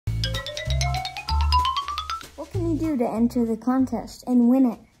can you do to enter the contest and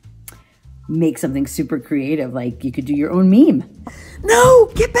win it? Make something super creative, like you could do your own meme. No,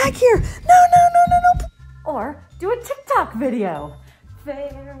 get back here. No. Or do a TikTok video.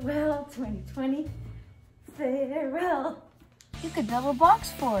 Farewell 2020, farewell. You could build a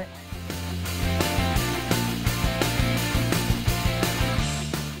box for it.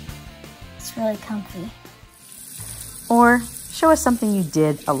 It's really comfy. Or show us something you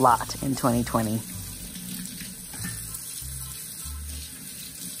did a lot in 2020.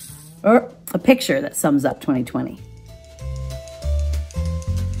 Or a picture that sums up 2020.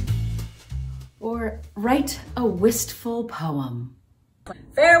 Or write a wistful poem.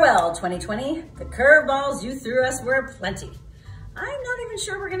 Farewell, 2020. The curveballs you threw us were plenty. I'm not even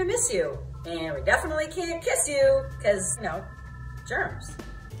sure we're gonna miss you. And we definitely can't kiss you, because, germs.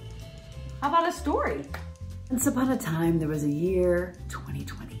 How about a story? Once upon a time, there was a year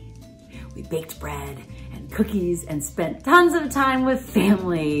 2020. We baked bread and cookies and spent tons of time with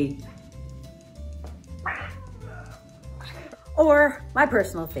family. Or my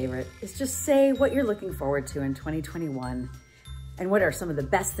personal favorite is just say what you're looking forward to in 2021 and what are some of the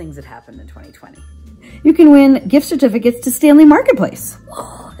best things that happened in 2020. You can win gift certificates to Stanley Marketplace.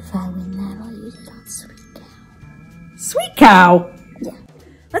 Oh, if I win that, I'll use it on Sweet Cow. Sweet Cow? Yeah.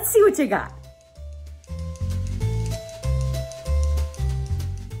 Let's see what you got.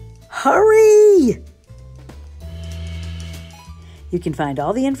 Hurry! You can find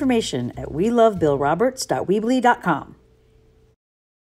all the information at welovebillroberts.weebly.com.